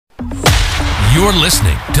You're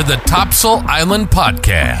listening to the Topsail Island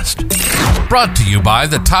Podcast, brought to you by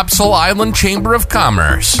the Topsail Island Chamber of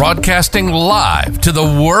Commerce, broadcasting live to the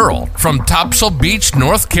world from Topsail Beach,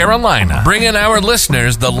 North Carolina, bringing our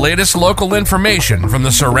listeners the latest local information from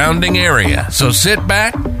the surrounding area. So sit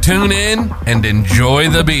back, tune in, and enjoy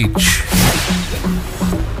the beach.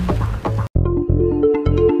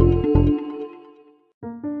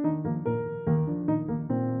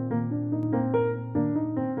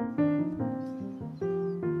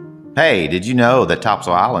 Hey, did you know that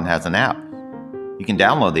Topsail Island has an app? You can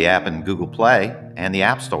download the app in Google Play and the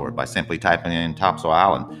App Store by simply typing in Topsail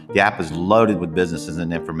Island. The app is loaded with businesses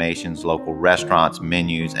and information, local restaurants,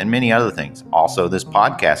 menus, and many other things. Also, this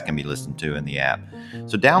podcast can be listened to in the app.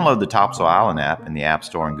 So download the Topsail Island app in the App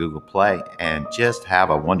Store and Google Play and just have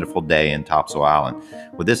a wonderful day in Topsail Island.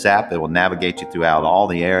 With this app, it will navigate you throughout all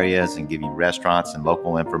the areas and give you restaurants and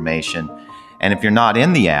local information. And if you're not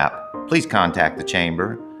in the app, please contact the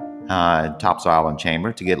Chamber, Topsail Island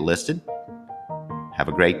Chamber, to get listed. Have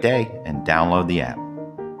a great day and download the app.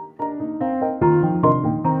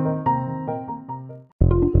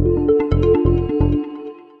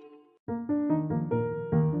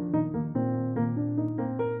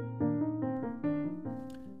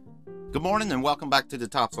 Good morning and welcome back to the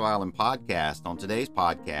Topsail Island Podcast. On today's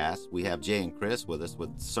podcast, we have Jay and Chris with us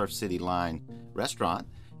with Surf City Line Restaurant,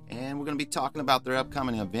 and we're going to be talking about their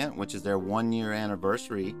upcoming event, which is their 1-year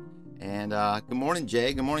anniversary. And good morning,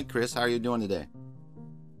 Jay. Good morning, Chris. How are you doing today?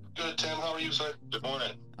 Good, Tim. How are you, sir? Good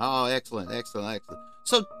morning. Oh, excellent.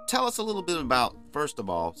 So tell us a little bit about, first of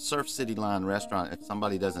all, Surf City Line Restaurant. If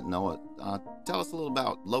somebody doesn't know it, tell us a little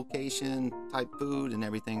about location, type food, and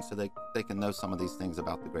everything so they can know some of these things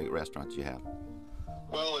about the great restaurants you have.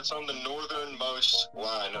 Well, it's on the northernmost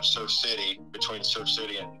line of Surf City, between Surf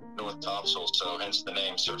City and North Topsail, so hence the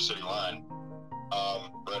name Surf City Line.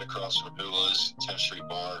 Right across from Hula's 10th Street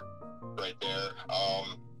Bar, right there.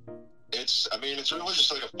 It's really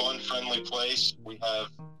just like a fun, friendly place. We have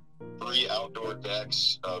 3 outdoor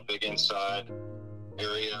decks, big inside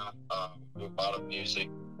area, do a lot of music.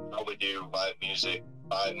 Probably do live music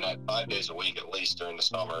 5 days a week at least during the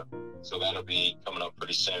summer. So that'll be coming up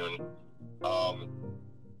pretty soon.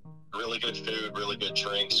 Really good food, really good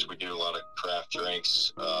drinks. We do a lot of craft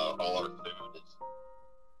drinks. All our food is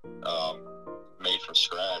made from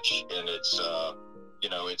scratch, and it's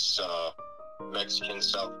Mexican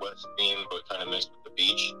Southwest theme, but kind of mixed with the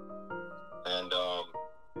beach. And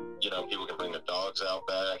people can bring their dogs out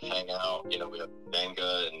back, hang out. We have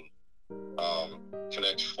Benga and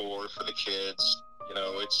Connect 4 for the kids.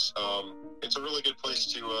 It's a really good place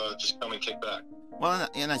to just come and kick back. Well,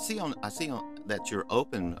 and I see that you're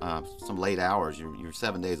open some late hours. You're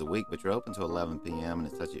 7 days a week, but you're open to 11 p.m. and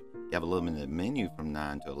it's such you have a limited menu from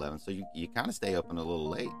 9 to 11, so you kind of stay open a little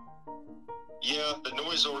late. Yeah, the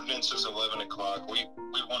noise ordinance is 11 o'clock. We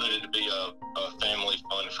wanted it to be a family,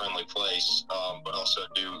 fun, friendly place, but also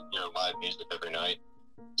do live music every night.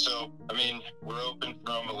 So, we're open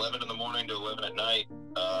from 11 in the morning to 11 at night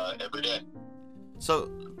every day.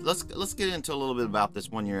 So let's get into a little bit about this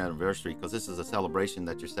 1-year anniversary, because this is a celebration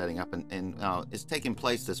that you're setting up, and it's taking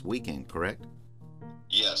place this weekend, correct?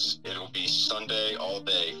 Yes, it'll be Sunday all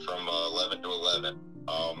day from 11 to 11.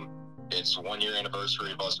 It's 1-year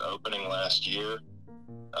anniversary of us opening last year.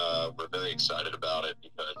 We're very excited about it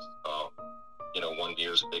because 1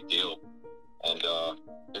 year is a big deal, and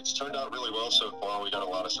it's turned out really well so far. We got a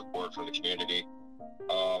lot of support from the community.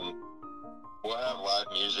 We'll have live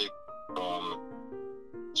music from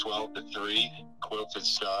 12 to 3, Quilted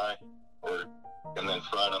Sky, and then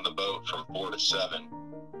Friday on the Boat from 4 to 7.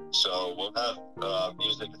 So we'll have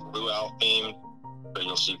music that's luau themed, but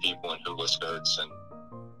you'll see people in hula skirts and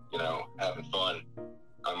having fun.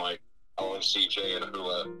 I'll MC Jay in a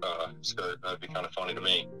hula skirt. That'd be kind of funny to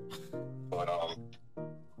me. But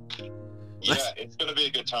it's gonna be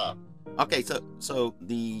a good time. Okay, so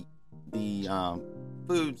the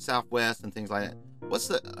food Southwest and things like that.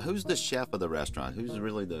 Who's the chef of the restaurant? Who's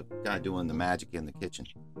really the guy doing the magic in the kitchen?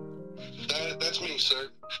 That's me, sir.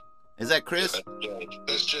 Is that Chris?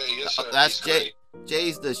 That's Jay. Yes, sir. That's Jay.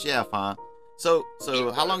 Jay's the chef, huh? So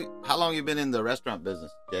how long you been in the restaurant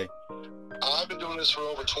business, Jay? I've been doing this for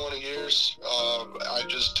over 20 years. I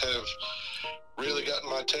just have really gotten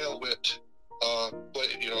my tail whipped,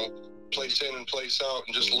 place in and place out,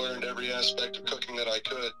 and just learned every aspect of cooking that I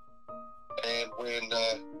could. And when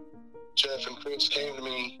Jeff and Chris came to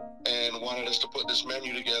me and wanted us to put this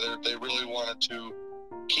menu together, they really wanted to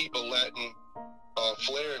keep a Latin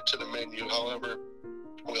flair to the menu. However,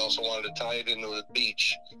 we also wanted to tie it into the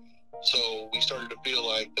beach. So we started to feel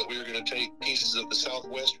like that we were going to take pieces of the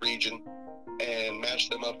Southwest region and match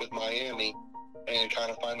them up with Miami and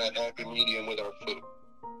kind of find that happy medium with our food.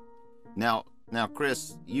 Now,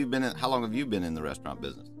 Chris, how long have you been in the restaurant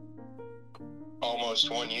business? Almost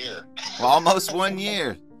 1 year. Well, almost 1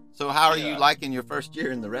 year. So how are you liking your first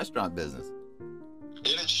year in the restaurant business?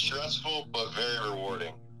 It is stressful, but very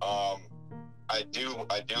rewarding. I do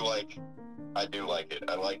like it.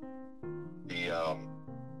 I like the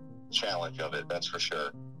challenge of it. That's for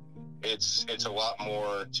sure. It's a lot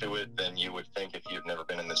more to it than you would think if you've never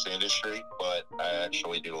been in this industry, but I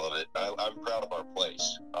actually do love it. I'm proud of our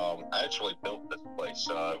place. I actually built this place.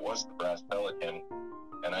 It was the Brass Pelican,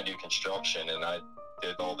 and I do construction, and I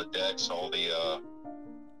did all the decks, all the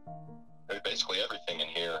basically everything in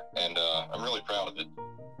here, and I'm really proud of it.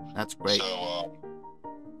 That's great. So,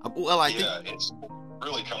 I think it's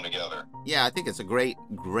really come together. Yeah, I think it's a great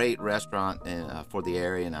restaurant for the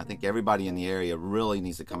area, and I think everybody in the area really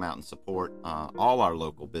needs to come out and support all our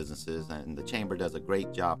local businesses, and the Chamber does a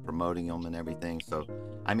great job promoting them and everything. So,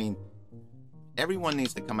 I mean, everyone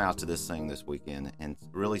needs to come out to this thing this weekend and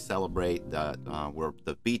really celebrate that where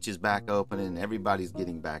the beach is back open and everybody's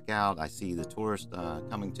getting back out. I see the tourists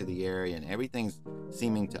coming to the area, and everything's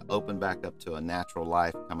seeming to open back up to a natural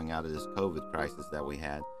life coming out of this COVID crisis that we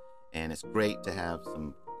had. And it's great to have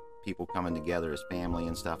some people coming together as family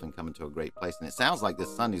and stuff and coming to a great place. And it sounds like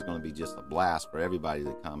this Sunday's going to be just a blast for everybody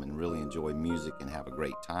to come and really enjoy music and have a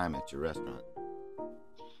great time at your restaurant.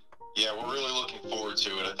 Yeah, we're really looking forward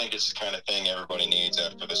to it. I think it's the kind of thing everybody needs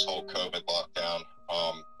after this whole COVID lockdown.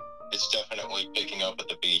 It's definitely picking up at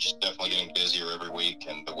the beach, definitely getting busier every week,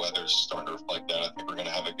 and the weather's starting to reflect that. I think we're going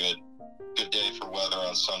to have a good day for weather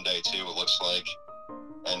on Sunday, too, it looks like.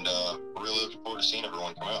 And we're really looking forward to seeing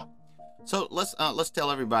everyone come out. So let's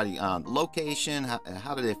tell everybody location.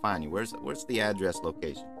 How do they find you? Where's the address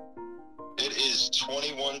location? It is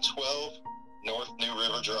 2112 North New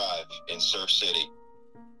River Drive in Surf City.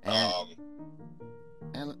 And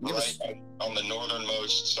right on the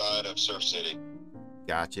northernmost side of Surf City.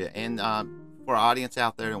 Gotcha. And for our audience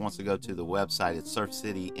out there that wants to go to the website, it's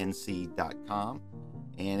surfcitync.com.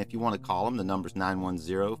 And if you want to call them, the number's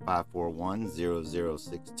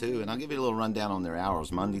 910-541-0062. And I'll give you a little rundown on their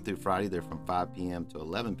hours. Monday through Friday, they're from 5 p.m. to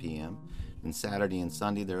 11 p.m. And Saturday and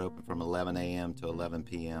Sunday, they're open from 11 a.m. to 11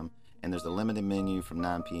 p.m. And there's a limited menu from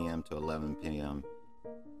 9 p.m. to 11 p.m.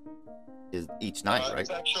 is each night, right?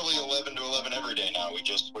 It's actually 11 to 11 every day now. We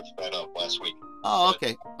just switched that up last week. Oh,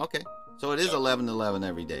 okay. So it is 11 to 11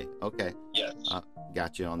 every day. Okay. Yes.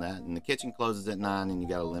 Got you on that. And the kitchen closes at 9, and you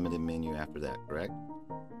got a limited menu after that, correct?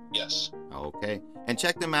 Yes. Okay. And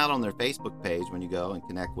check them out on their Facebook page when you go and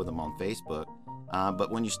connect with them on Facebook.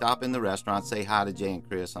 But when you stop in the restaurant, say hi to Jay and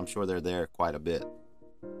Chris. I'm sure they're there quite a bit.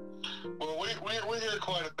 Well, we're here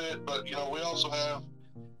quite a bit, but, we also have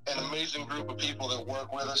an amazing group of people that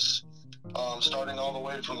work with us, starting all the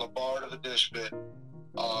way from the bar to the dish pit.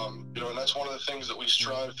 And that's one of the things that we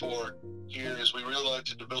strive for here is we really like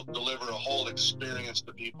to deliver a whole experience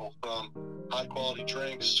to people, from high quality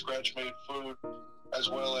drinks, scratch made food, as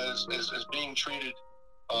well as being treated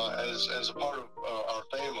as a part of our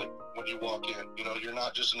family when you walk in. You're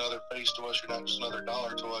not just another face to us, you're not just another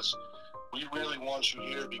dollar to us. We really want you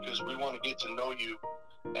here because we want to get to know you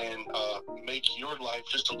and make your life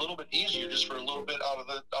just a little bit easier, just for a little bit out of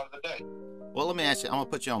the day. Well, let me ask you. I'm gonna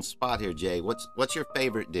put you on the spot here, Jay. What's your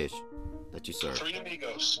favorite dish that you serve? Three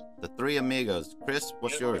Amigos. The Three Amigos. Chris,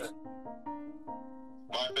 what's yours?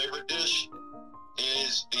 My favorite dish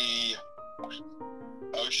is the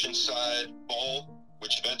Oceanside Bowl,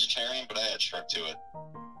 which is vegetarian, but I add shrimp to it.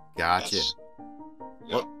 Gotcha.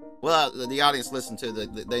 Well, the audience listen to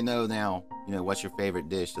they know now, what's your favorite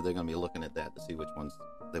dish, so they're going to be looking at that to see which ones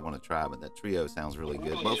they want to try. But that trio sounds really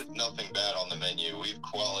good. There's nothing bad on the menu. We've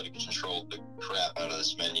quality controlled the crap out of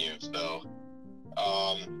this menu. So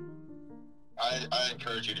I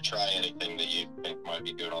encourage you to try anything that you think might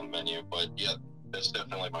be good on the menu. But yeah, that's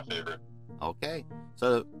definitely my favorite. Okay.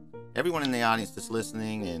 So everyone in the audience that's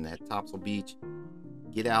listening and at Topsail Beach,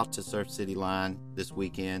 get out to Surf City Line this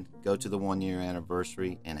weekend. Go to the 1 year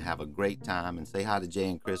anniversary and have a great time. And say hi to Jay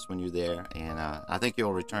and Chris when you're there. And I think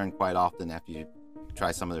you'll return quite often after you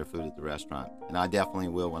try some of their food at the restaurant. And I definitely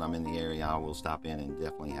will when I'm in the area. I will stop in and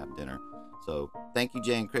definitely have dinner. So thank you,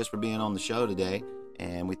 Jay and Chris, for being on the show today.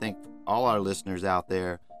 And we thank all our listeners out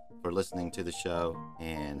there for listening to the show.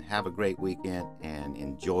 And have a great weekend and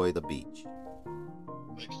enjoy the beach.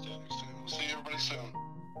 Thanks, Tim. We'll see everybody soon.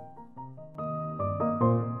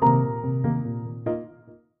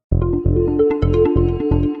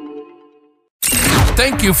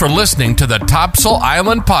 Thank you for listening to the Topsail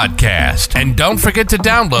Island Podcast. And don't forget to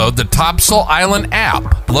download the Topsail Island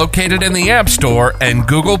app, located in the App Store and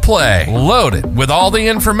Google Play, loaded with all the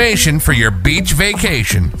information for your beach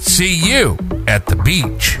vacation. See you at the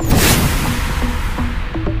beach.